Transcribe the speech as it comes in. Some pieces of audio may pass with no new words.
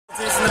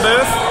He's in the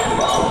booth.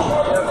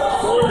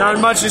 Not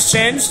much has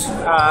changed.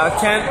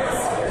 Kent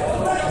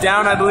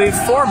down, I believe,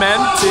 4 men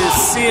to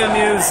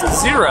CMU's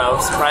 0,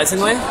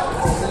 surprisingly.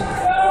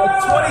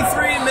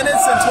 23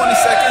 minutes and 20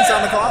 seconds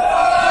on the clock.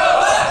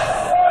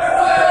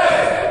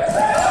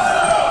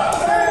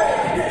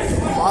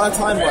 A lot of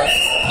time left.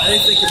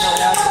 Anything can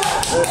really happen.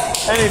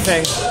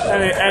 Anything.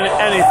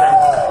 Anything.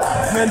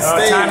 Kent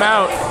State.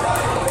 Timeout.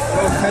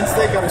 Kent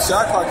State got a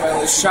shot clock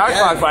violation. Shot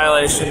clock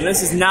violation.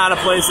 This is not a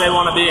place they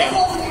want to be in.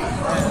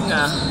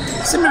 Yeah.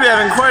 Seem to be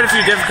having quite a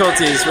few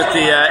difficulties with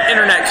the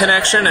internet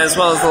connection as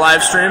well as the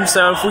live stream,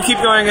 so if we keep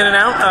going in and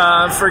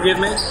out, forgive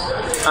me.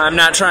 I'm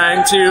not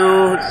trying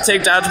to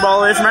take Dodgeball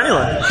away from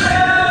anyone.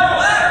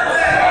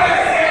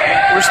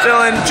 We're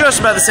still in just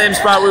about the same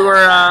spot we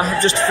were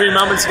just a few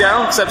moments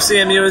ago, except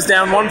CMU is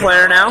down 1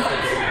 player now.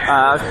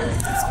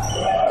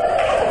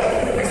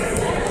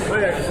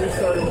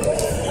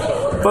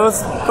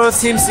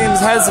 Both teams seems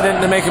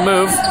hesitant to make a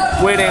move,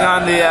 waiting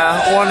on the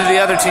one of the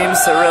other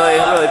teams to really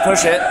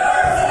push it.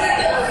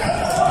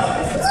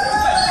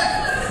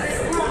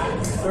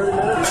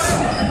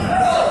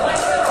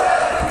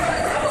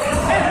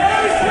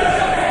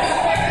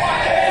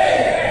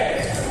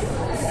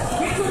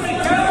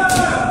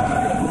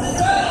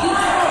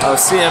 Oh,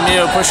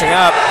 CMU pushing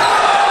up,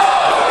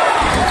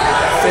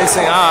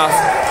 facing off.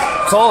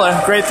 Kohler,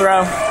 great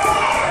throw.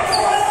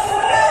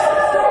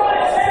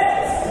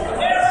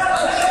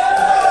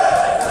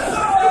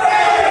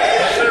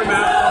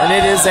 And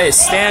it is a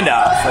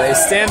standoff. They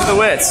stand to the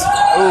wits.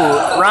 Ooh,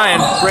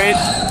 Ryan,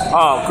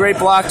 great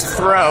blocked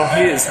throw.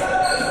 He is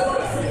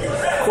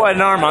quite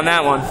an arm on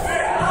that one.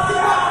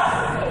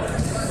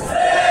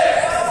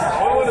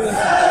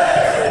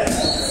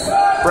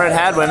 Brett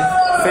Hadwin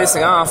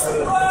facing off.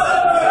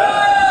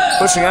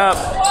 Pushing up.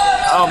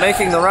 Oh,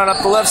 making the run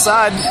up the left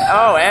side.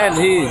 Oh, and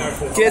he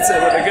gets it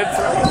with a good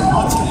throw.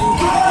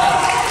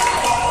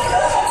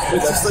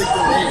 It's just like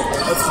the name.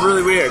 That's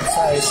really weird.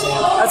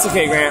 That's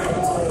okay, Grant.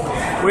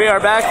 We are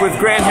back with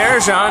Grant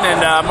Harajan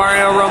and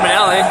Mario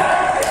Romanelli.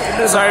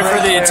 Sorry for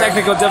the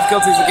technical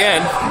difficulties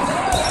again.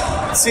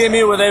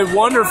 CMU with a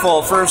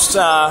wonderful first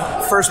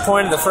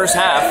point of the first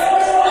half.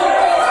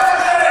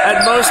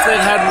 At most, they've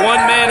had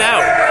 1 man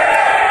out.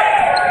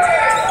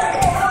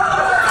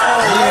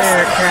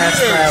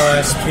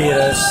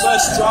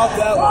 Let's drop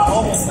that one.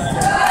 Almost time.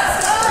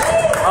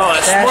 Oh, a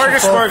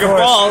smorgasbord of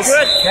balls.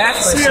 Good catch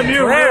by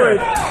CMU really.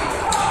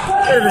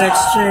 Bit of an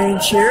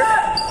exchange here.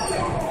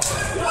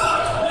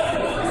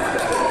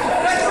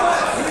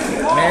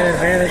 Man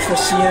advantage for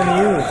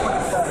CMU.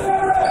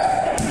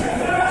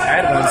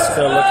 Adwin's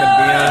still looking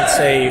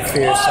Beyonce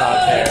fierce out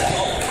there.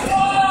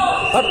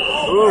 Up.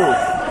 Ooh.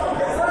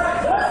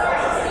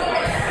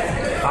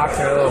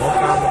 Hocker, a little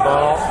hook on the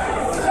ball.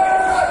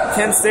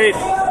 Kent State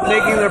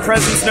making their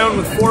presence known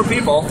with 4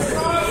 people.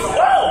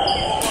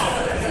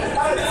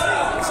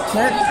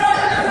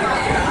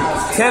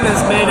 Kent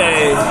has made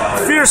a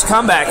fierce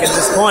comeback at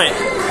this point.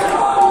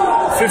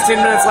 15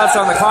 minutes left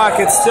on the clock.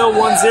 It's still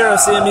 1-0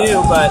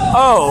 CMU, but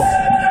oh.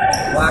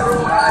 Black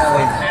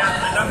Riley.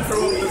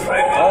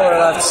 Over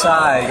left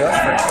side. Goes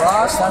for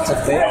cross. That's a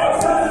fit.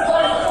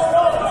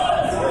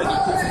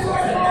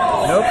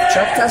 Nope.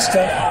 Chuck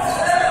Testa.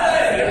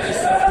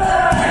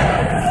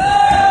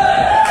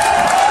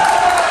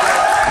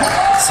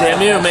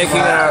 CMU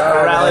making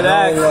a rally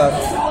back.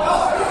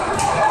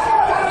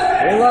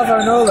 We love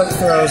our no-look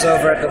throws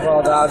over at the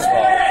ball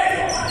dodgeball.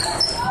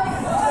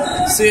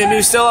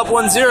 CMU still up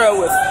 1-0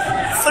 with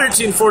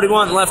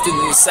 13:41 left in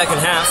the second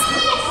half.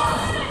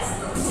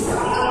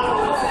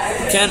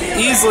 Kent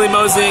easily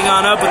moseying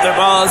on up with their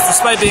balls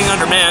despite being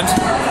undermanned.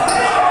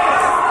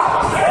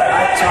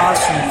 High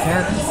toss from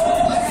Kent.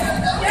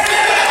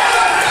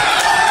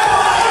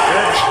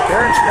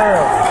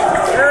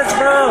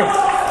 Dodgeball.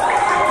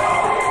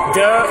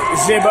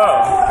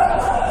 Dodgeball.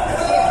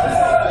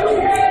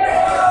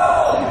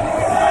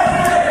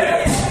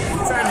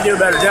 Trying to do a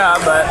better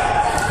job, but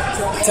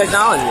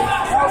technology.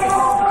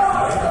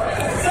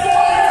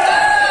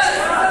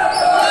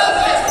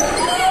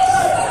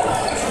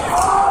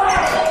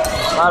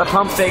 A lot of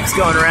pump fakes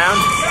going around.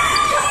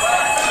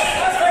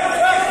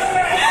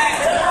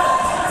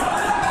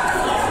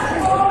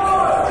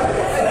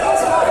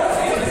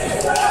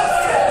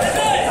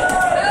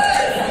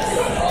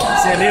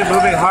 CMU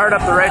moving hard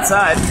up the right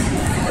side.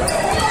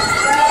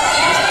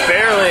 Just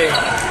barely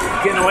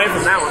getting away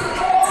from that one.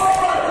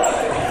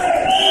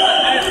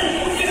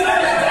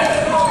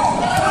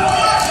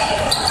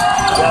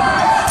 Yep.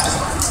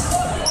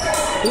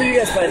 Who do you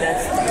guys play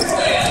next?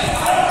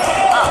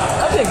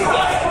 Oh, I think you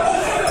got it.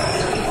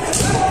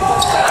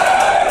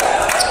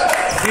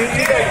 You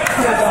guys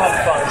will have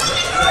fun.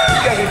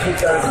 You guys can keep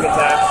having a good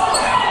time.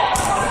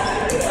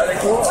 Are they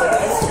cool?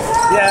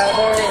 Yeah,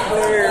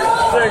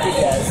 they're good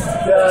guys.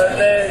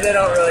 They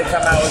don't really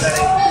come out with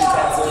any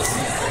defenses.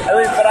 At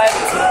least, but I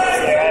haven't seen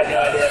this year. I have no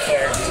idea if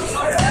they're.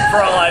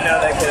 For all I know,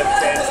 they could have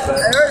changed. But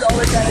I heard all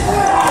the kind of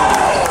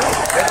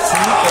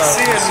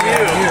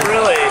CMU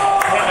really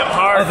hitting them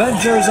hard.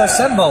 Avengers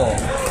assemble.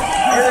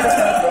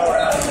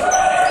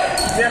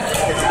 Yeah.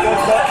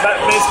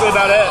 that's basically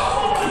about it.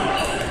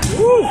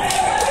 Woo!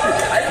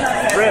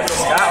 Rip.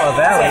 Scott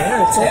Lavelli,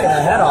 you're taking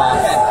the head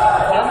off.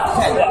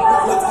 Okay.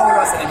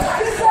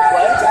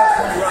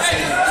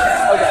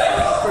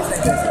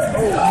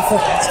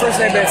 First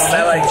name basis.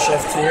 I like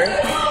shift here.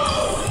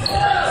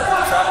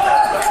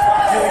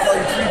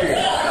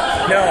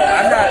 No,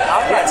 I'm not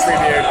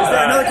Treebeard. Is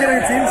there another kid on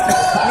your team?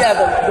 Yeah,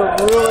 the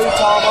really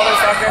tall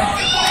motherfucker.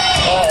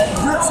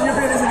 So your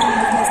beard isn't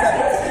even that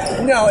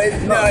big? No,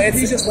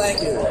 he's just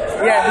lanky.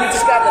 Yeah, he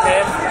just got the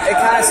name. It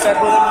kind of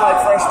stuck with him like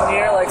freshman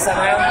year, like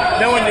somehow.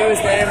 No one knew his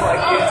name like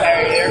the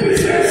entire year.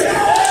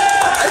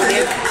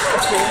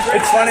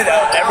 It's funny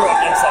though, everyone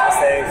makes that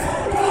mistake.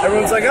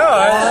 Everyone's like,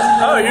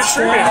 oh, you're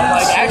Treebeard. I'm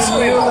like,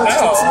 actually, no.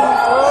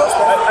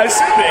 I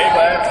should be,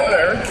 but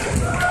whatever.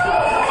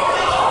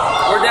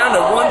 We're down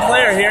to one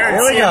player here in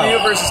CMU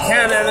versus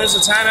Kent, and there's a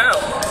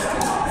timeout.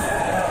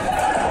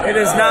 It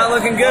is not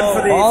looking good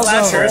for the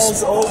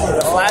Flashers. Over.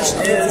 The Flash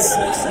is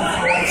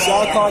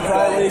shot clock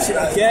violation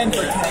again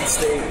for Kent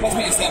State.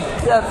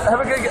 Yeah, have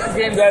a good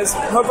game, guys.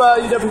 Hope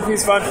UWP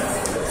is fun.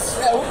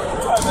 Yeah, we'll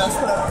try our best.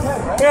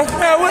 Right?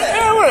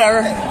 Yeah,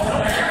 whatever.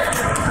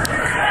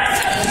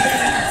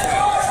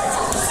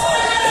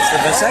 It's the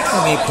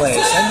vasectomy play.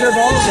 Send your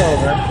balls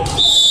over.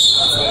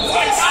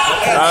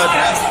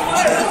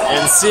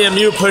 And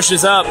CMU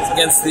pushes up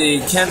against the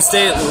Kent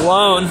State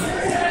lone.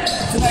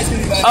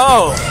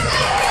 Oh,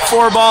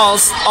 4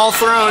 balls, all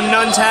thrown,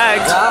 none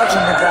tagged.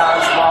 Dodging the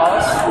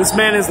dodgeballs. This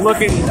man is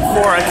looking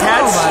for a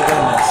catch. Oh my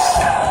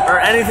goodness. Or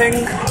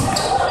anything.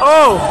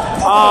 Oh!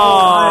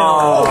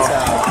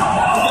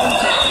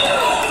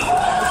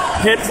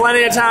 Hit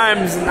plenty of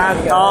times, and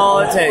that's all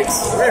it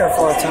takes. 3 or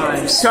 4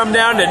 times. Come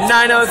down to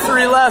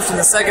 9:03 left in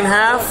the second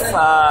half.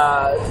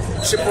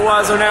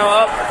 Chippewas are now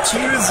up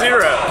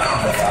 2-0.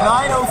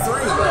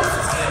 9:03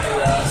 left.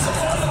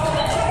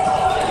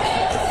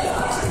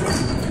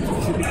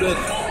 Should be good.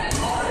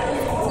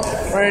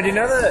 Alright, do you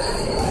know the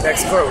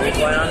next court we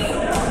play on?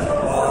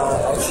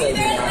 I'll show you.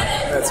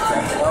 That's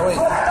okay. Oh, wait.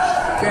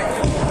 Okay.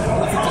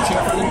 Look at the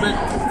chair for a little bit.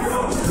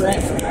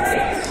 Great.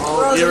 All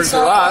the viewers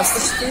are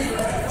lost.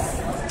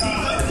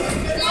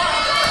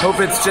 Hope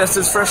it's just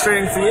as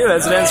frustrating for you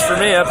as it is for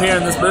me up here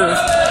in this booth.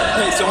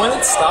 Hey, so when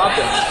it's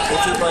stopping,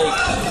 is it like...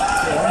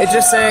 It's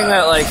just saying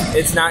that like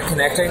it's not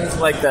connecting,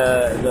 like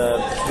the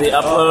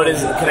upload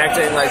isn't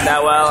connecting like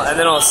that well, and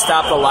then it'll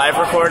stop the live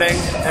recording,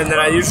 and then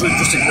I usually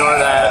just ignore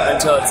that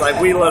until it's like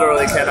we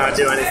literally cannot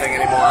do anything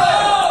anymore.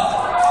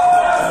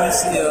 Let me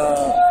see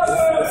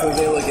if we're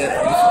able to get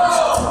anything.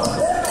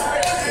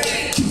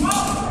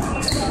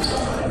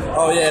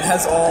 Oh yeah, it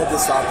has all the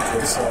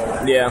stoppages, so...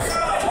 Yeah.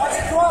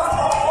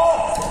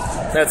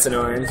 That's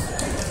annoying.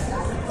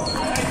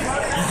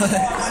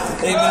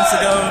 8 minutes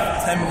ago,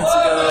 10 minutes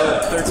ago,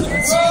 13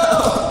 minutes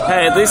ago.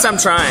 Hey, at least I'm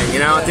trying, you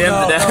know, at the end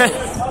of the day.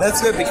 No,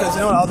 that's good because,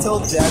 you know what, I'll tell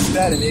Jack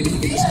that and maybe he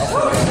can just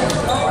upload it.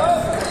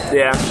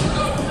 Yeah.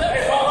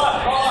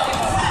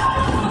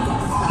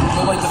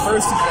 But like the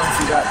first 2 points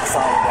you got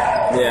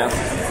solid. Yeah.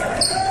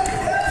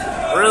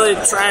 Really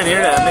trying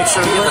here to make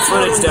sure we get the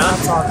footage done.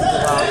 Talking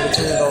about the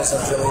genitals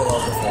of Jaleel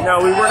Okafor. No,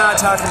 we were not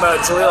talking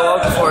about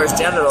Jaleel Okafor's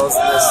genitals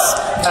in this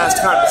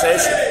past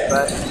conversation,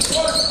 but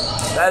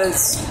that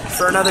is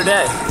for another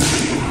day.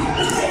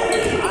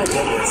 My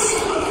goodness.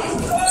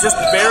 Just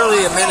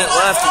barely a minute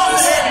left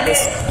in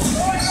this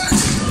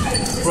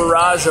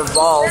barrage of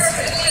balls.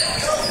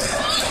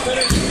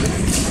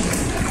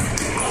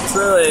 It's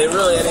really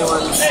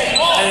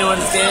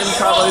anyone's game.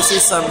 Probably see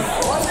some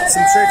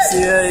tricks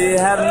you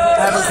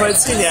haven't quite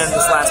seen yet in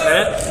this last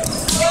minute.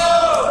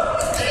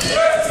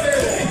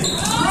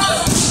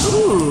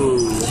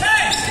 Ooh.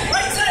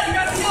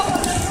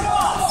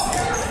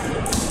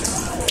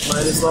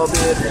 Might as well be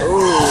it.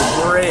 Ooh,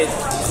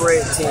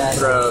 great team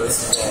throws.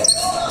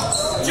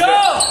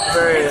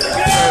 Very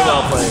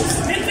well played.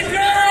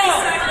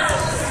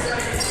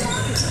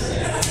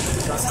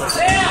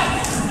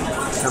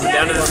 Coming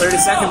down to the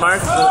 30-second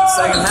mark of the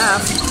second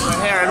half.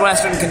 We're here in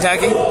Western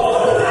Kentucky.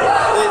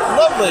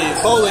 Lovely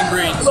Bowling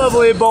Green.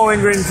 Lovely Bowling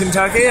Green,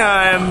 Kentucky.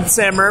 I'm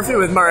Sam Murphy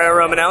with Mario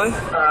Romanelli,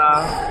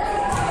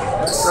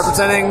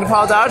 representing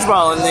DePaul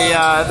Dodgeball in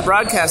the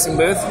broadcasting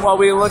booth, while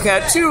we look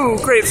at 2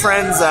 great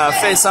friends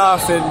face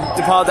off in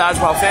DePaul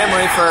Dodgeball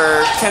family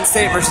for Kent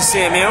State versus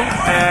CMU.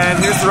 And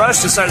here's the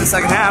rush to start the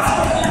second half.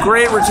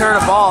 Great return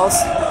of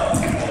balls.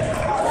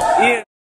 Ian